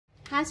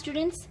Hi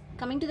students,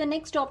 coming to the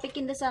next topic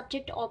in the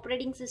subject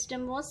operating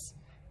system was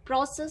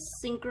process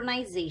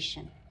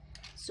synchronization.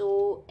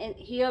 So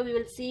here we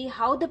will see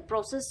how the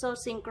processes are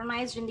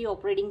synchronized in the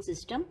operating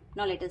system.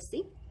 Now let us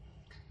see.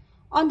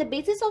 On the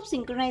basis of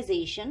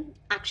synchronization,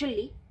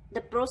 actually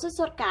the processes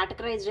are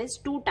categorized as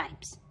two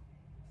types.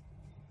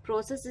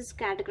 Process is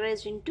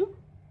categorized into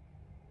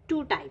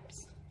two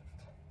types.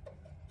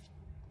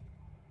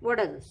 What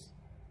are those?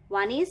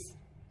 One is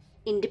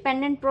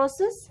independent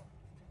process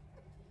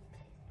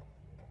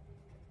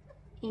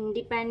and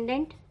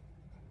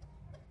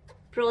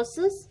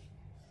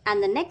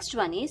the next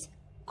one is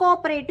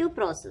cooperative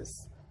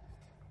process.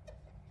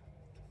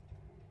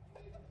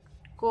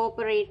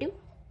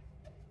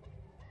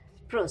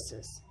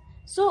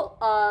 So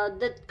on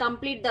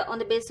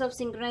the basis of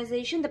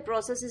synchronization, the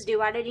process is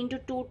divided into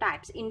two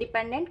types,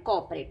 independent,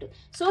 cooperative.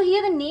 So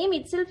here the name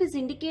itself is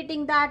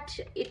indicating that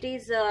it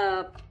is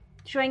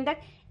showing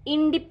that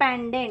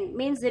independent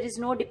means there is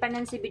no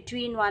dependency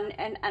between one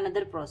and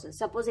another process.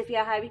 Suppose if you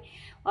are having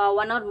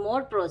one or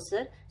more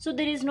process, so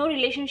there is no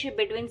relationship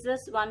between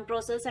this one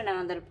process and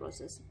another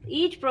process.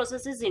 Each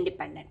process is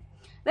independent.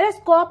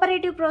 Whereas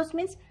cooperative process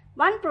means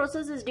one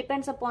process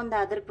depends upon the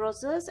other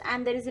process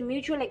and there is a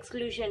mutual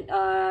exclusion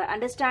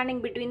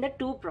understanding between the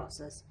two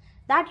processes.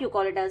 That you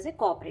call it as a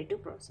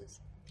cooperative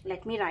process.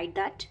 Let me write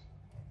that.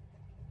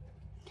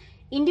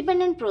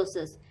 Independent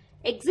process,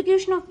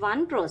 execution of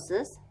one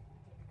process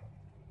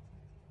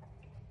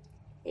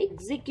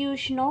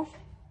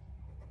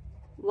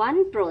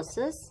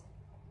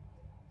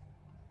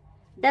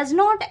does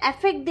not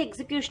affect the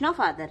execution of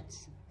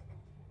others.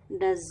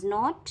 Does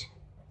not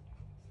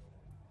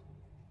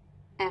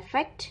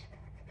affects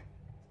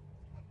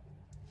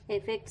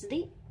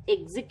the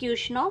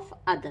execution of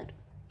other.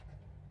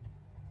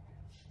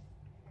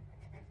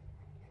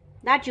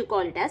 That you call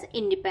it as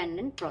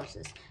independent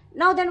process.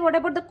 Now then, what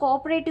about the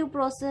cooperative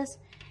process?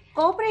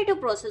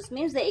 Cooperative process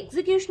means the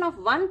execution of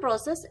one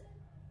process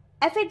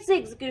affects the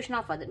execution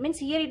of other. Means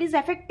here it is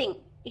affecting,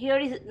 here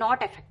is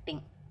not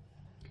affecting.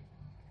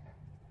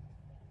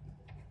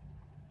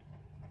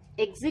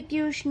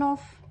 Execution of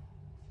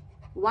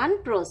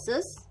one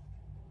process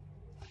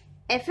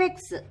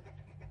affects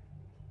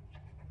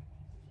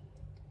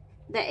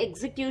the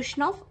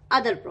execution of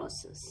other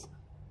process.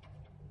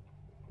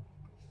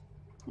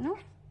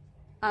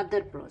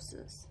 Other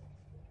process.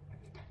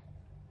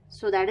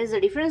 So that is the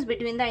difference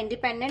between the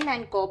independent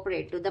and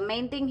cooperative. The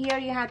main thing here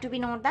you have to be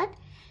note that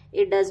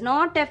it does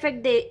not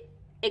affect the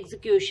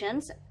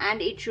executions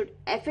and it should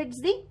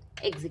affect the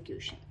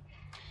execution.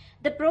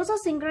 The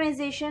process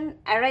synchronization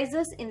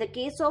arises in the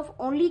case of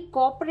only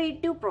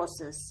cooperative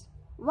process.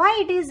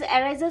 Why it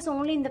arises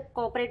only in the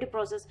cooperative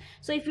process?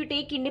 So if you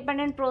take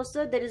independent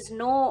process, there is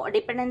no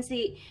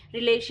dependency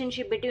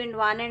relationship between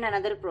one and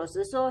another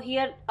process. So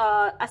here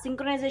a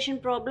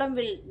synchronization problem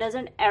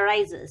doesn't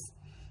arises.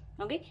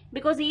 Okay,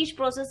 because each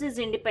process is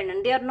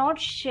independent. They are not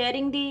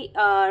sharing the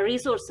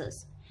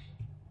resources.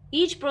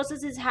 Each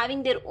process is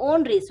having their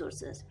own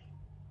resources.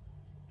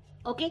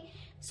 Okay,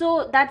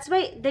 so that's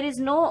why there is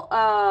no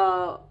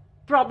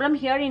problem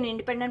here in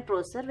independent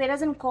process,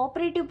 whereas in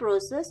cooperative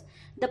process,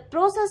 the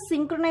process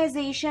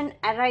synchronization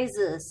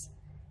arises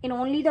in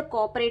only the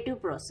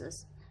cooperative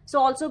process. So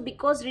also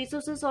because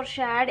resources are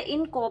shared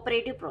in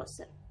cooperative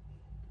process.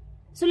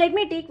 So let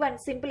me take one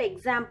simple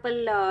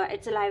example.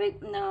 It's a live.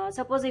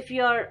 Suppose if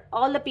you are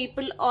all the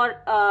people,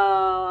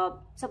 or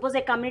suppose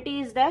a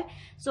community is there.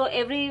 So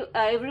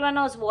everyone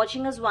was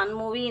watching us one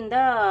movie in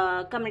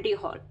the community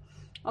hall.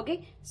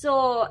 Okay,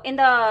 so in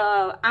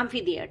the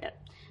amphitheater.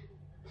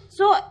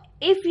 So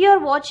if you are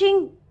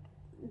watching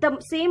the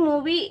same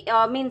movie,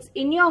 means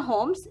in your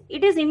homes,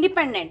 it is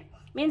independent.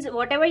 Means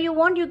whatever you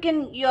want, you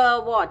can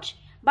watch.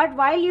 But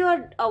while you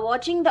are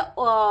watching the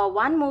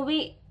one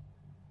movie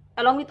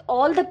along with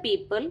all the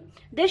people,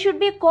 there should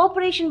be a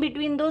cooperation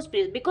between those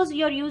people because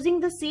you are using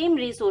the same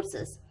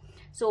resources.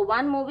 So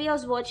one movie I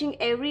was watching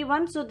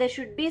everyone, so there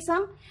should be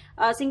some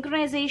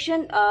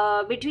synchronization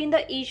between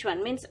each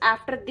one. Means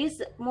after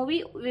this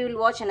movie we will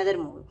watch another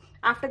movie,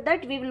 after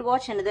that we will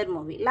watch another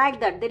movie,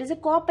 like that. There is a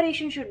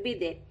cooperation should be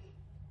there.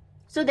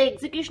 So the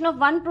execution of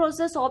one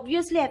process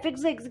obviously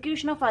affects the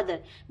execution of other,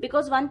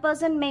 because one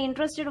person may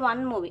interested in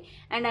one movie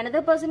and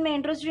another person may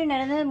interested in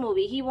another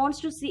movie. He wants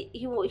to see,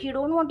 he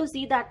don't want to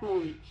see that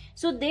movie.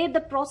 So there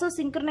the process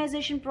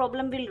synchronization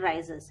problem will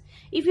rises.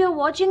 If you are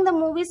watching the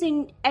movies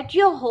at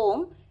your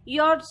home,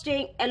 you are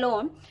staying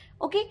alone.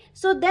 Okay,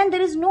 so then there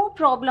is no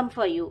problem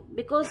for you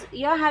because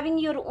you are having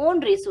your own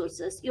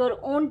resources, your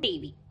own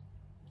TV.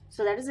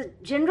 So that is a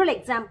general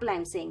example I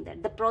am saying,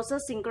 that the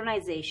process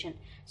synchronization.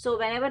 So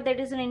whenever there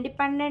is an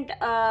independent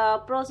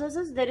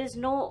processes, there is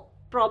no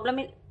problem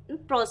in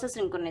process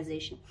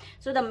synchronization.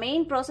 So the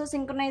main process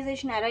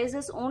synchronization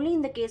arises only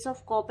in the case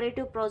of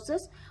cooperative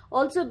process,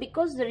 also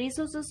because the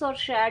resources are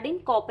shared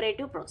in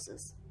cooperative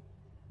process.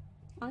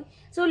 Okay.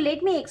 So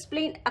let me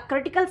explain a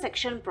critical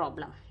section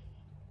problem.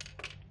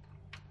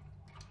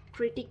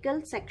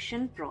 Critical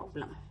section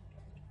problem.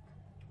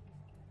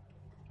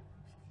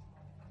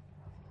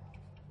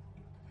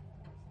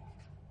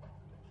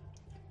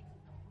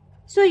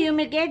 So you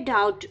may get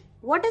doubt,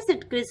 what is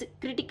it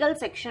critical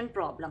section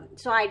problem?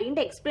 So I didn't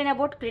explain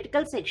about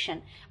critical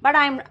section, but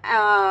I'm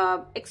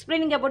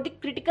explaining about the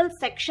critical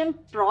section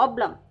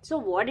problem. So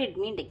what it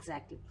means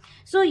exactly?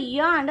 So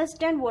you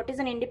understand what is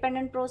an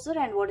independent processor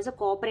and what is a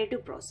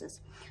cooperative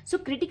process. So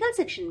critical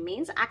section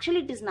means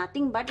actually it is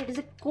nothing but it is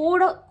a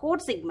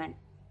code segment.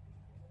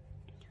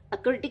 A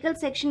critical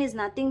section is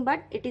nothing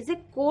but it is a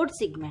code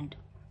segment.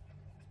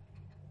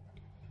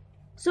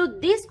 So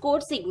this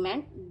code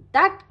segment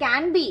that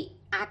can be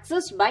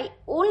accessed by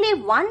only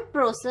one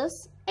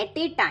process at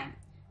a time.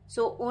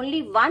 So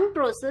only one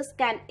process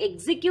can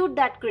execute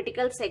that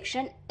critical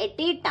section at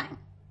a time.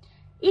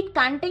 It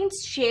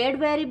contains shared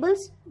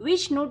variables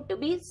which need to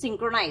be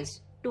synchronized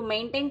to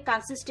maintain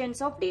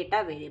consistency of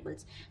data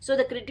variables. So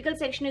the critical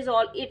section is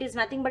all, it is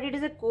nothing but it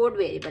is a code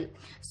variable.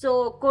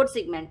 So code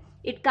segment,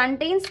 it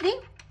contains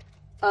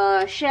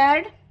the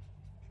shared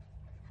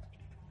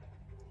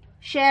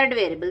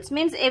variables,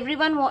 means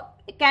everyone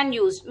can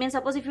use. Means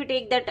suppose if you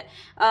take that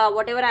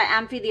whatever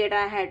amphitheater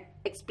I had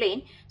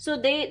explained, so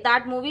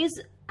that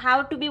movies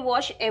have to be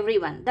watched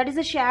everyone, that is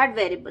a shared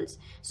variables.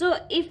 So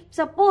if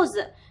suppose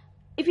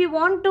if you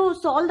want to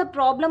solve the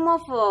problem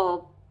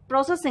of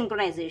process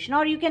synchronization,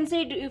 or you can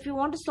say if you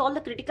want to solve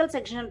the critical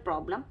section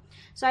problem,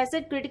 so I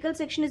said critical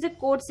section is a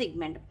code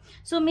segment.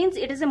 So means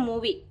it is a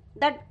movie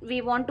that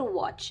we want to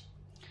watch.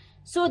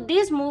 So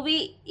this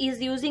movie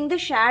is using the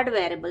shared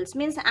variables,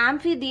 means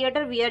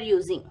amphitheater we are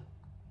using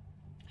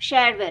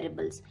shared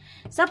variables.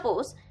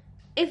 Suppose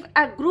if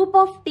a group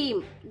of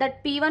team,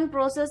 that P1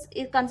 process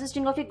is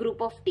consisting of a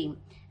group of team,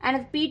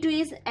 and P2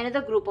 is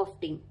another group of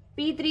team,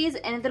 P3 is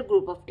another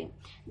group of team.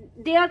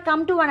 They are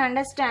come to an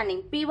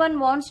understanding. P1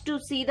 wants to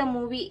see the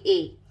movie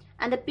A,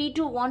 and the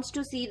P2 wants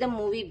to see the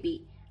movie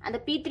B, and the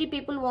P3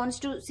 people wants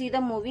to see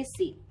the movie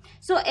C.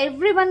 So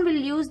everyone will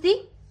use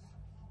the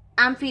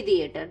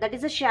amphitheater, that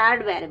is a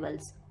shared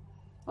variables.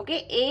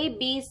 Okay, A,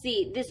 B,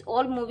 C, this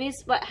all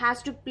movies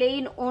has to play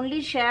in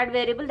only shared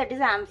variable, that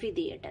is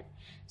amphitheater.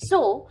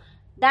 So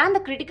then the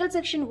critical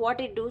section,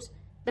 what it does,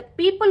 the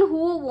people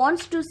who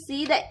wants to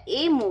see the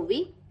A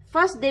movie,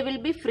 first they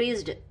will be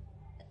freezed,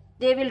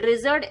 they will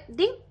reserve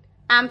the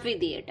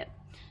amphitheater.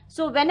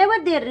 So whenever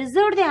they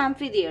reserve the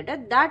amphitheater,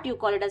 that you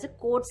call it as a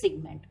code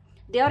segment.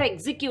 They are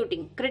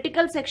executing,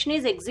 critical section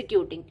is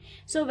executing.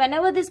 So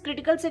whenever this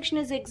critical section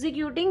is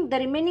executing, the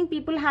remaining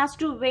people has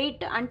to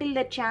wait until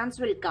the chance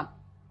will come.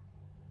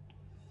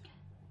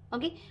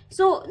 Okay,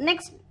 so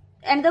next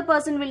another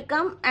person will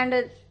come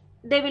and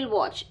they will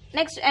watch.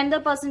 Next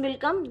another person will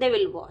come, they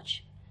will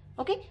watch.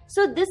 Okay,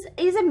 so this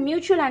is a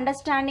mutual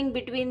understanding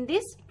between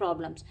these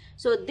problems.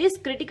 So this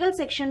critical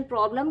section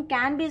problem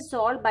can be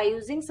solved by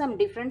using some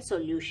different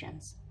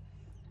solutions.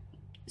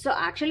 So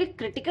actually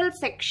critical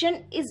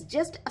section is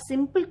just a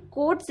simple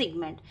code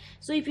segment.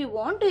 So if you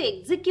want to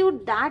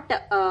execute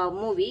that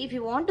movie, if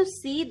you want to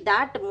see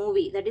that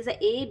movie, that is a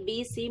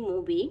ABC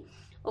movie,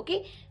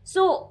 okay,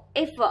 so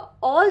if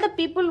all the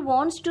people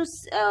wants to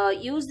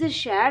use the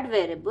shared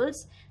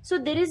variables, so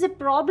there is a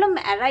problem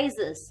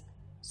arises.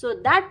 So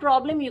that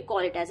problem you call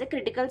it as a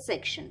critical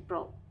section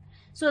problem.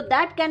 So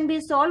that can be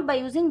solved by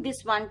using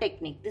this one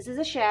technique. This is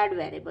a shared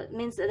variable,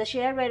 means the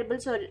shared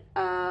variables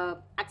are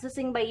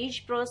accessing by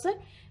each processor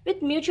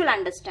with mutual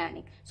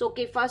understanding. So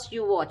okay, first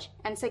you watch,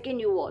 and second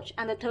you watch,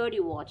 and the third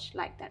you watch,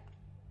 like that.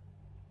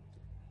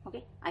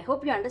 Okay, I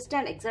hope you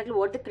understand exactly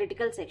what the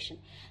critical section.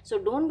 So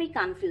don't be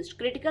confused.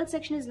 Critical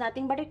section is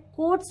nothing but a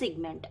code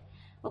segment.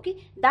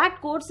 Okay, that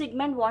code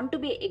segment want to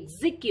be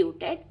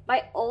executed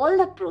by all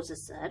the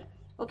processor,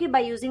 okay, by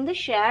using the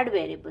shared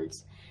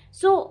variables.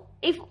 So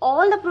if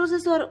all the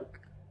processor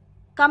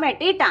come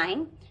at a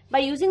time by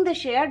using the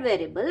shared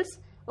variables,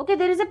 okay,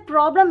 there is a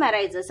problem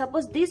arises.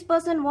 Suppose this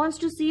person wants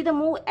to see the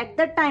movie at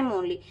that time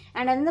only,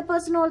 and another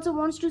person also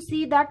wants to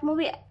see that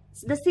movie at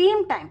the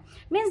same time,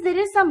 means there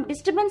is some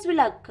disturbance will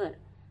occur,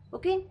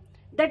 okay,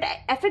 that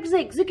affects the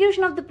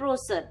execution of the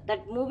processor.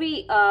 That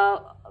movie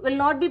will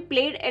not be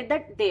played at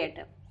that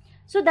theater.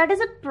 So that is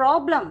a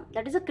problem,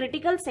 that is a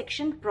critical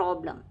section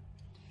problem.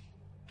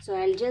 So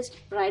I'll just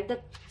write the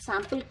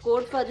sample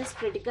code for this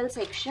critical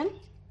section.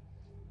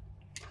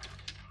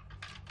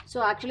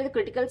 So actually the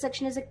critical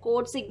section is a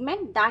code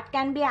segment that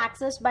can be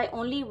accessed by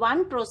only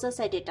one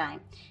process at a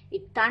time.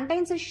 It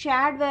contains a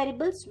shared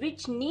variables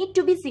which need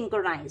to be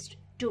synchronized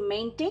to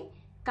maintain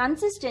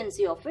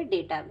consistency of a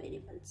data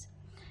variables.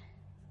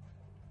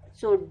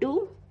 So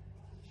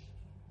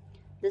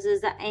this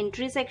is the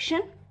entry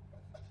section.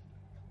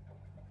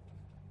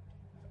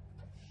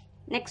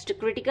 Next,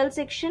 critical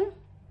section.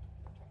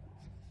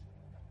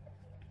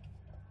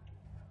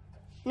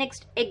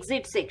 Next,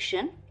 exit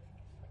section.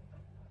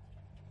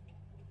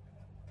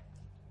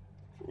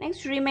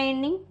 Next,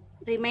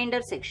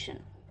 remainder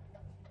section.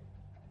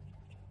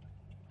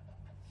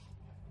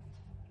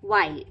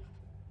 While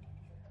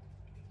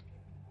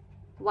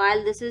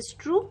this is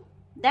true,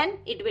 then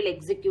it will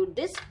execute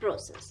this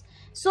process.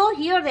 So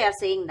here they are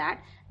saying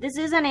that this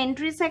is an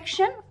entry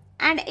section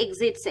and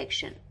exit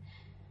section.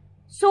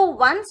 So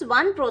once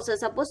one process,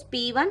 suppose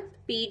P1,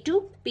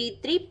 P2,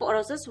 P3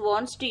 process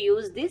wants to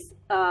use this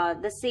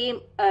the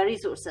same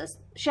resources,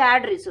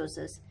 shared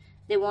resources.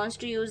 They wants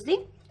to use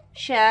the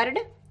shared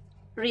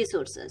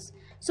resources.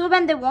 So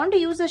when they want to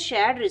use the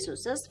shared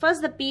resources,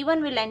 first the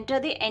P1 will enter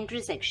the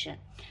entry section.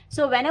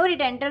 So whenever it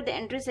enters the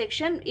entry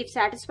section, it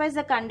satisfies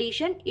the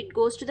condition, it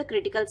goes to the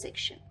critical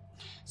section.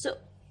 So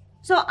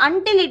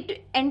until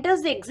it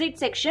enters the exit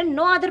section,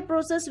 no other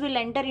process will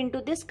enter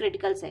into this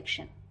critical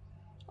section.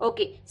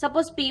 Okay,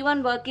 suppose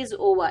P1 work is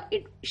over,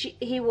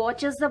 he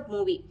watches the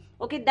movie.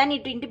 Okay, then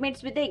it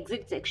intimates with the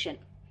exit section.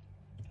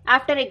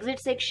 After exit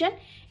section,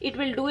 it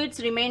will do its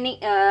remaining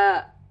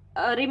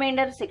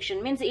remainder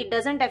section, means it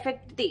doesn't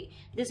affect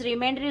this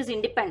remainder is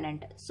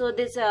independent. So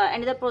this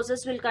another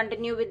process will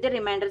continue with the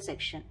remainder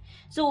section.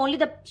 So only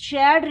the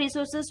shared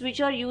resources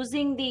which are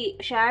using the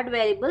shared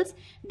variables,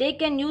 they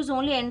can use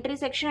only entry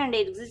section and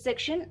exit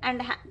section,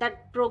 and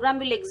that program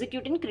will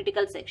execute in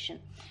critical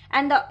section.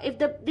 And if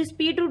this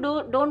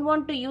P2 don't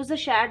want to use the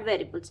shared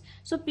variables,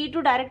 so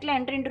P2 directly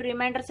enter into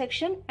remainder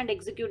section and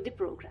execute the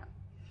program.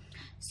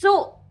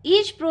 So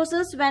each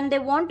process, when they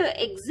want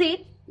to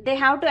exit, they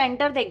have to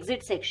enter the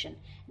exit section.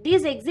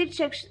 This exit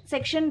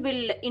section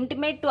will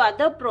intimate to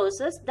other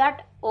process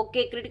that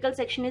okay, critical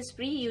section is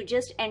free, you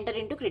just enter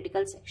into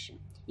critical section.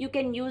 You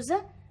can use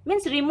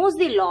removes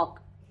the lock.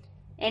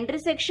 Entry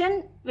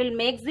section will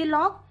make the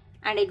lock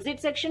and exit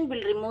section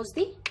will remove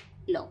the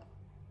lock.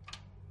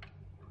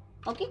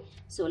 Okay,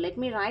 so let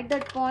me write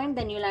that point,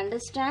 then you'll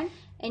understand.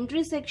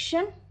 Entry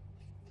section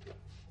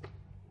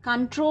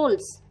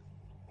controls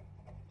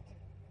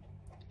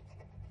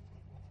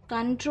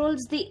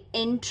the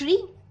entry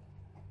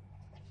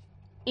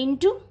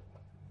into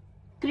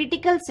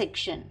critical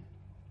section.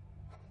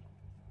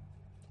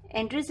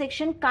 Entry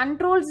section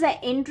controls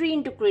the entry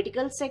into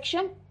critical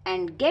section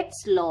and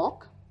gets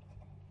lock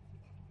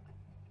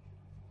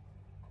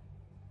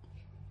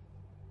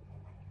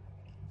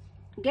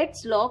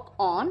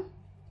on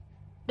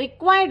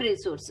required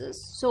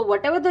resources. So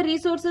whatever the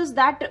resources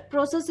that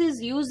process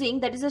is using,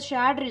 that is a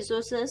shared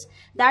resources,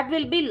 that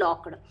will be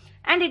locked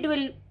and it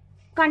will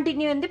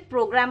continue in the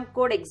program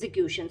code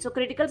execution. So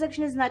critical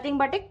section is nothing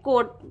but a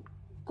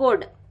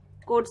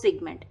code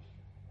segment.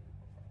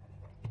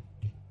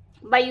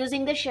 By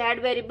using the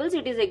shared variables,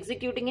 it is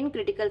executing in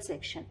critical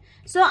section.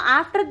 So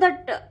after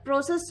that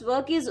process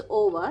work is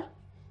over,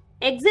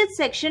 exit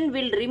section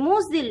will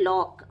remove the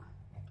lock,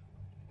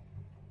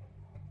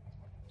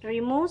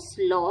 removes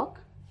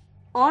lock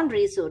on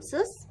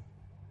resources,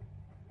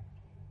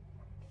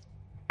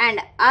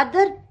 and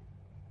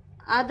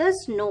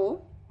others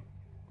know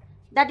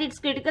that its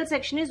critical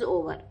section is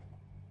over.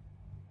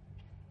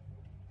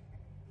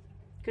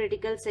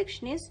 Critical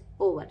section is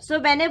over. So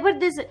whenever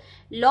this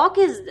lock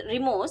is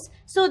removed,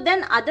 so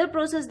then other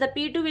process, the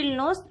P2 will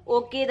know,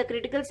 okay, the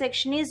critical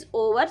section is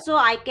over, so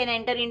I can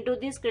enter into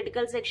this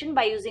critical section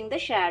by using the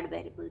shared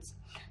variables.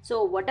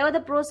 So whatever the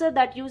process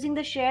that using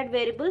the shared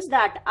variables,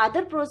 that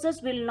other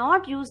process will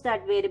not use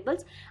that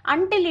variables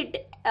until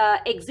it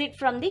exit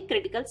from the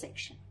critical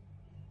section.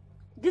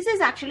 This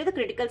is actually the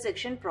critical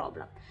section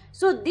problem.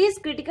 So this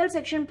critical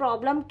section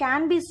problem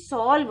can be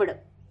solved.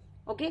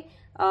 Okay.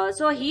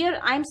 So here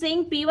I am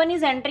saying P1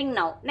 is entering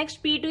now.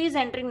 Next P2 is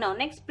entering now.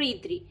 Next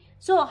P3.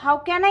 So how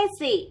can I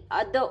say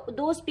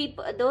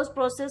those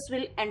process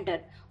will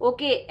enter?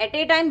 Okay. At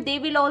a time they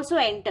will also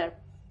enter.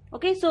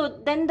 Okay. So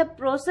then the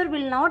processor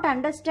will not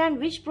understand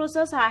which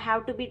process I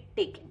have to be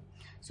taken.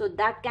 So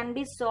that can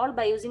be solved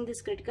by using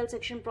this critical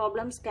section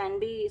problems, can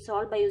be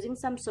solved by using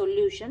some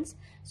solutions.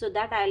 So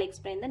that I will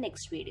explain in the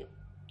next video.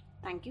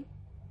 Thank you.